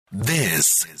This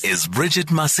is Bridget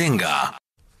Masinga.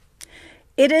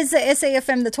 It is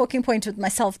SAFM, the talking point with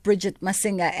myself, Bridget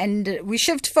Masinga, and we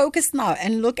shift focus now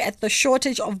and look at the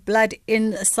shortage of blood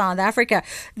in South Africa.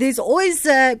 There's always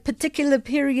particular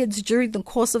periods during the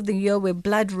course of the year where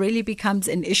blood really becomes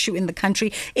an issue in the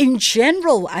country. In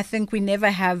general, I think we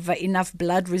never have enough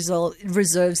blood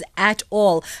reserves at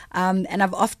all. And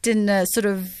I've often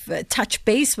touched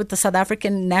base with the South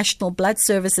African National Blood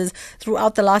Services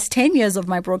throughout the last 10 years of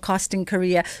my broadcasting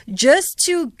career, just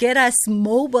to get us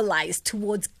mobilized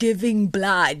towards giving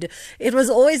blood. It was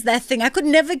always that thing. I could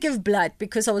never give blood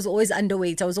because I was always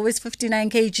underweight. I was always 59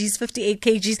 kgs, 58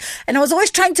 kgs, and I was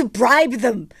always trying to bribe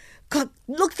them. God,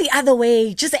 look the other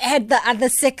way. Just add the other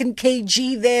second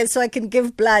kg there so I can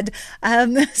give blood.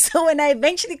 So when I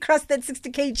eventually crossed that 60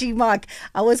 kg mark,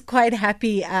 I was quite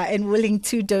happy and willing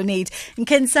to donate. And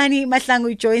Kensani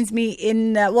Mahlangu joins me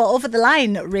over the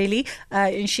line, really.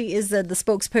 And she is the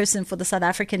spokesperson for the South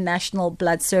African National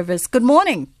Blood Service. Good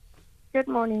morning. Good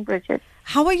morning, Bridget.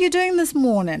 How are you doing this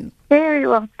morning? Very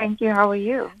well, thank you. How are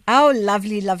you? Oh,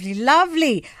 lovely, lovely,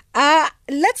 lovely.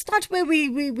 Let's start where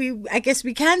I guess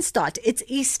we can start. It's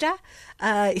Easter.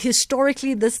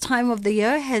 Historically, this time of the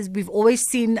year we've always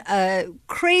seen a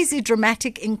crazy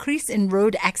dramatic increase in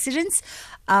road accidents.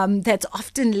 That's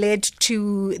often led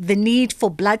to the need for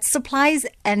blood supplies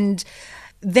and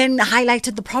then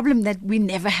highlighted the problem that we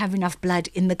never have enough blood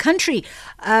in the country.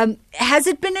 Has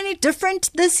it been any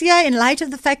different this year in light of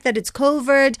the fact that it's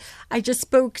COVID? I just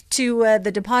spoke to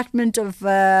the Department of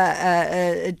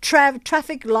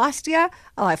Traffic last year.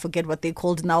 Oh, I forget what they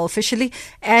called now officially.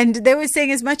 And they were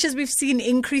saying as much as we've seen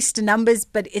increased numbers,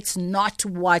 but it's not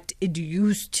what it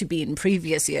used to be in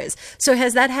previous years. So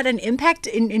has that had an impact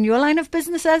in your line of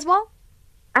business as well?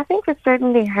 I think it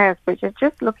certainly has, Bridget.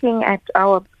 Just looking at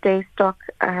our day stock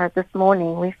this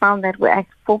morning, we found that we're at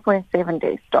 4.7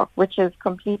 day stock, which is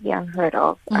completely unheard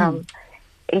of,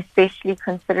 especially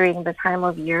considering the time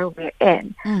of year we're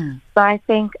in. So I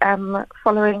think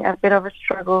following a bit of a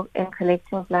struggle in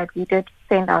collecting blood, we did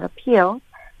send out appeals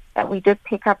that we did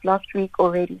pick up last week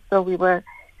already. So we were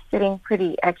sitting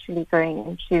pretty actually going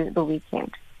into the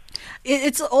weekend.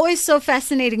 It's always so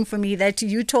fascinating for me that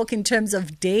you talk in terms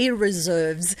of day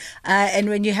reserves, and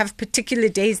when you have particular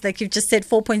days, like you've just said,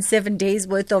 4.7 days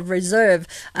worth of reserve.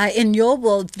 In your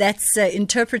world, that's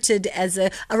interpreted as a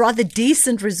rather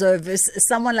decent reserve. As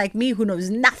someone like me who knows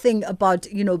nothing about,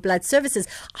 blood services,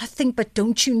 I think, but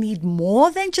don't you need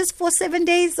more than just 7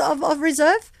 days of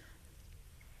reserve?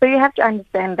 So you have to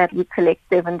understand that we collect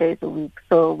 7 days a week.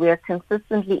 So we are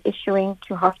consistently issuing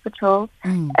to hospitals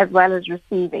as well as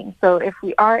receiving. So if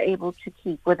we are able to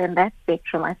keep within that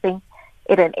spectrum, I think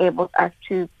it enables us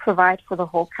to provide for the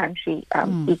whole country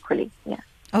equally. Yeah.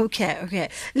 Okay.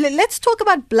 Let's talk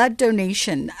about blood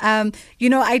donation.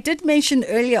 I did mention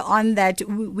earlier on that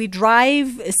we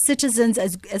drive citizens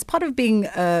as part of being,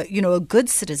 a good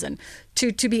citizen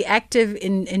to be active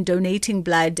in donating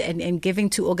blood and giving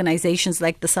to organizations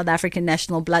like the South African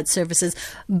National Blood Services.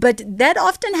 But that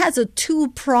often has a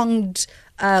two-pronged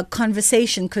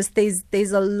conversation because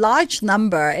there's a large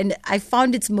number, and I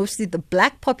found it's mostly the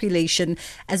black population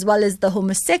as well as the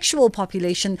homosexual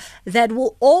population that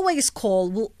will always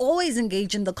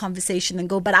engage in the conversation and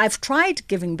go, but I've tried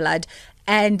giving blood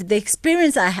and the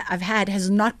experience I've had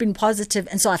has not been positive,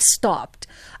 and so I've stopped.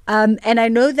 And I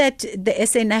know that the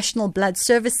SA National Blood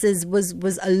Services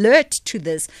was alert to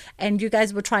this, and you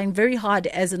guys were trying very hard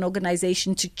as an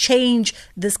organization to change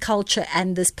this culture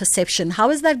and this perception. How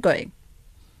is that going?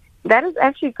 That is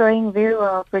actually going very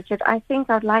well, Bridget. I think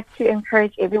I'd like to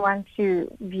encourage everyone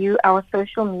to view our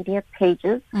social media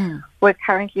pages. We're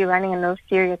currently running a No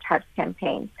Stereotypes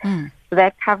campaign.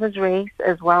 That covers race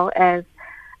as well as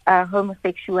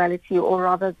homosexuality, or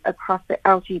rather across the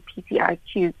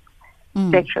LGBTIQ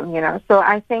spectrum, So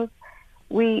I think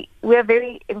we're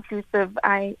very inclusive.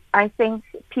 I think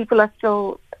people are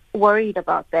still worried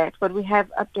about that, but we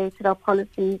have updated our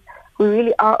policies. We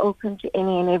really are open to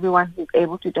any and everyone who's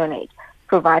able to donate,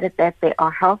 provided that they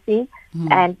are healthy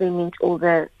and they meet all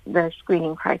the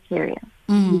screening criteria.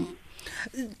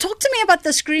 Talk to me about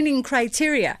the screening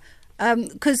criteria,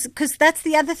 because that's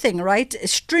the other thing, right?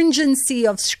 Stringency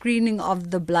of screening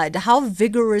of the blood. How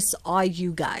vigorous are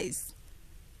you guys?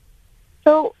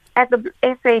 So at the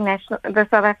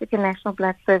South African National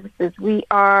Blood Services, we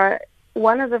are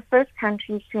one of the first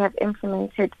countries to have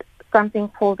implemented something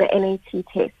called the NAT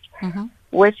test,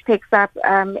 which picks up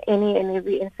any and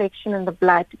every infection in the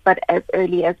blood, but as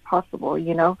early as possible,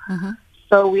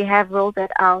 So we have rolled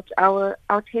that out. Our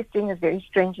testing is very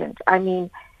stringent. I mean,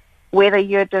 whether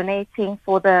you're donating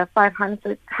for the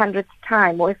 500th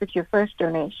time or if it's your first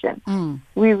donation.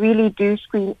 We really do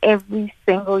screen every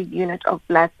single unit of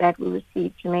blood that we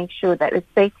receive to make sure that it's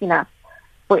safe enough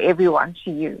for everyone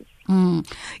to use.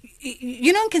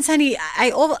 You know, Nkosazana,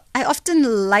 I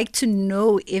often like to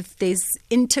know if there's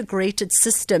integrated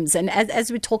systems. And as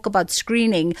we talk about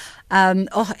screening, and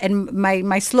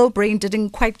my slow brain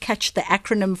didn't quite catch the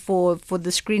acronym for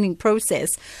the screening process.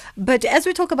 But as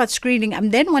we talk about screening, I'm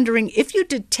then wondering if you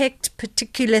detect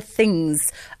particular things,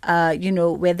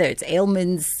 whether it's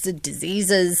ailments,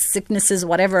 diseases, sicknesses,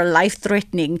 whatever,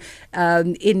 life-threatening,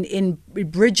 in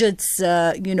Bridget's,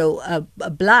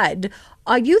 blood.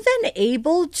 Are you then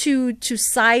able to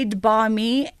sidebar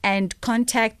me and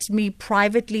contact me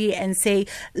privately and say,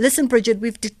 listen, Bridget,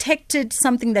 we've detected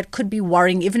something that could be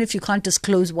worrying, even if you can't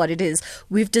disclose what it is.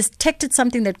 We've detected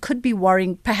something that could be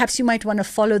worrying. Perhaps you might want to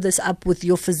follow this up with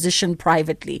your physician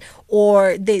privately.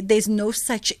 Or there's no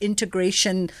such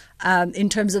integration in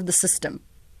terms of the system.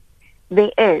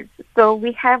 There is. So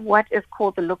we have what is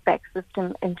called the look-back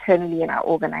system internally in our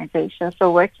organization.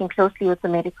 So working closely with the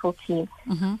medical team,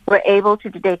 we're able to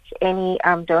detect any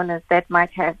donors that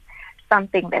might have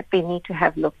something that they need to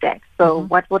have looked at. So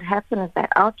what would happen is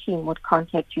that our team would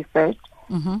contact you first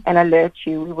and alert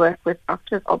you. We work with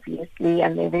doctors, obviously,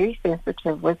 and they're very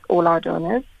sensitive with all our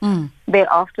donors.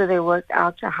 Thereafter, they work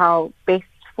out how best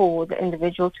for the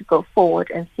individual to go forward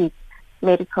and seek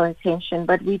medical attention,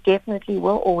 but we definitely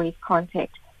will always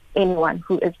contact anyone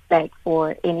who is flagged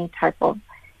for any type of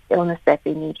illness that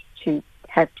they need to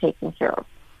have taken care of.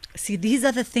 See, these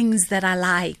are the things that I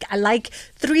like. I like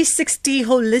 360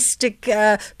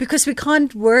 holistic because we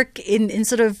can't work in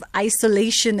sort of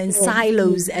isolation and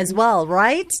silos as well,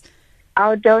 right?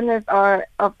 Our donors are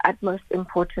of utmost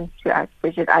importance to us,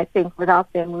 Bridget. I think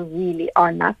without them, we really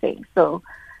are nothing. So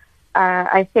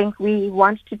I think we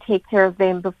want to take care of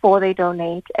them before they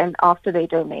donate and after they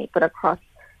donate, but across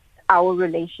our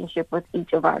relationship with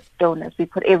each of our donors, we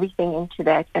put everything into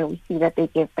that and we see that they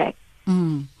give back.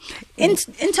 In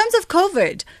terms of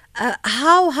COVID,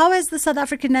 how has the South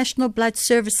African National Blood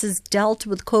Services dealt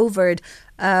with COVID?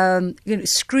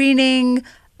 Screening.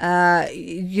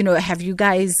 Have you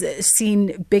guys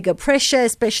seen bigger pressure,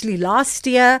 especially last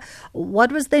year?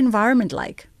 What was the environment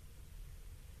like?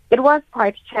 It was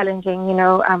quite challenging.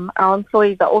 Our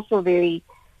employees are also very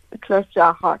close to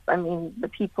our hearts. I mean, the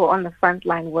people on the front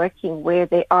line working where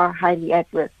they are highly at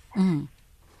risk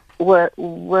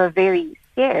were very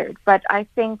scared. But I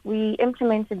think we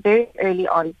implemented very early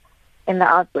on in the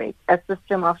outbreak a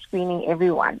system of screening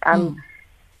everyone.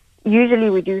 Usually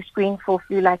we do screen for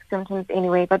flu-like symptoms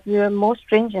anyway, but we are more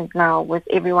stringent now with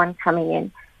everyone coming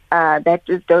in, that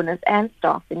is donors and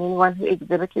staff, and anyone who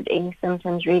exhibited any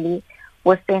symptoms really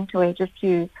was sent away just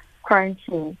to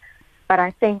quarantine. But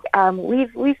I think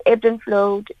we've ebbed and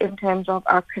flowed in terms of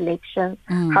our collections.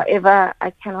 However, I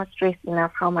cannot stress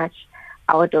enough how much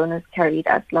our donors carried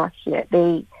us last year.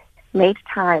 They made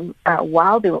time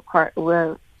while they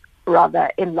were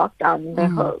rather in lockdown in their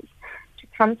homes to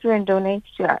come through and donate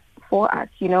for us.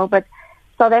 But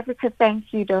South Africa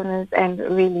thanks you, donors, and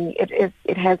really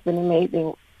it has been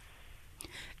amazing.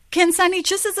 Nkosazana,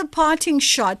 just as a parting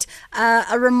shot,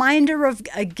 a reminder of,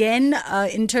 again,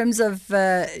 in terms of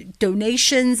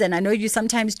donations, and I know you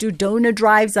sometimes do donor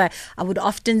drives. I would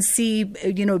often see,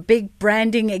 big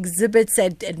branding exhibits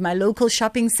at my local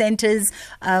shopping centers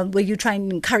where you try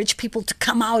and encourage people to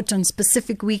come out on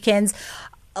specific weekends.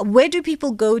 Where do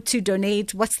people go to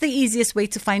donate? What's the easiest way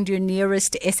to find your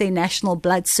nearest SA National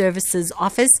Blood Services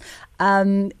office?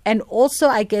 And also,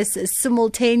 I guess,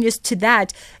 simultaneous to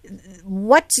that,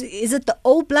 what is it, the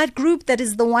O Blood group that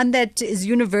is the one that is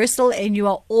universal and you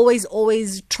are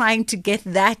always trying to get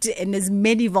that in as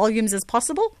many volumes as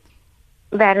possible?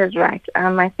 That is right.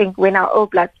 I think when our O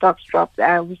Blood stocks drop,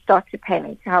 we start to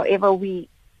panic. However, we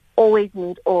always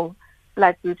need all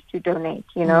blood groups to donate,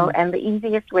 and the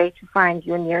easiest way to find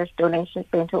your nearest donation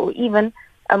center or even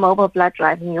a mobile blood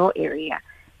drive in your area,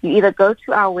 you either go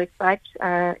to our website,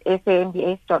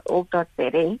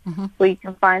 sanbs.org.za, where you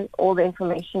can find all the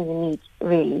information you need,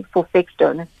 really, for fixed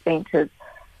donor centers.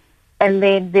 And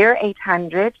then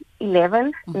 0800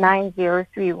 11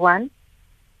 9031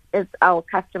 is our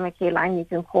customer care line. You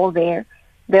can call there.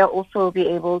 They'll also be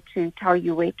able to tell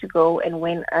you where to go and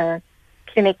when a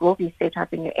clinic will be set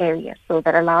up in your area, so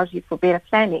that allows you for better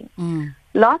planning.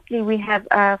 Lastly, we have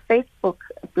a Facebook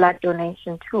blood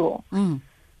donation tool.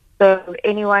 So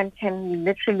anyone can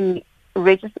literally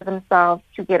register themselves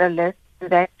to get alerts to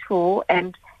that tool,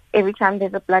 and every time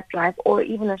there's a blood drive or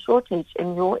even a shortage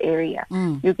in your area,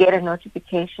 you get a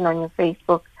notification on your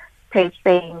Facebook page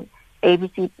saying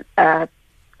ABC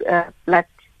blood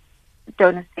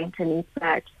donor center needs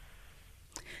blood.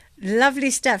 Lovely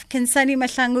stuff. Kinsani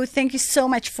Mahlangu, thank you so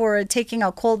much for taking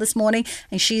our call this morning.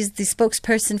 And she's the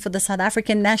spokesperson for the South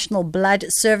African National Blood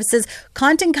Services.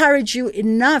 Can't encourage you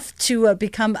enough to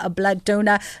become a blood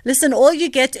donor. Listen, all you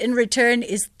get in return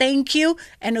is thank you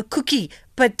and a cookie.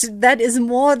 But that is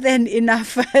more than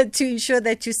enough to ensure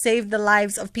that you save the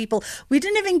lives of people. We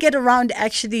didn't even get around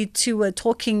actually to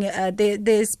talking.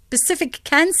 There's specific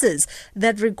cancers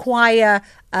that require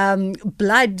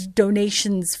blood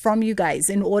donations from you guys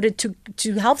in order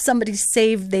to help somebody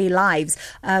save their lives.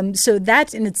 So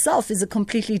that in itself is a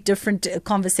completely different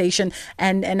conversation.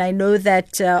 And I know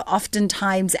that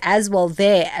oftentimes as well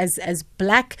there, as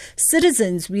black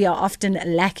citizens, we are often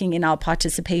lacking in our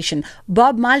participation.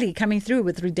 Bob Marley coming through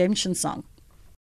with Redemption Song.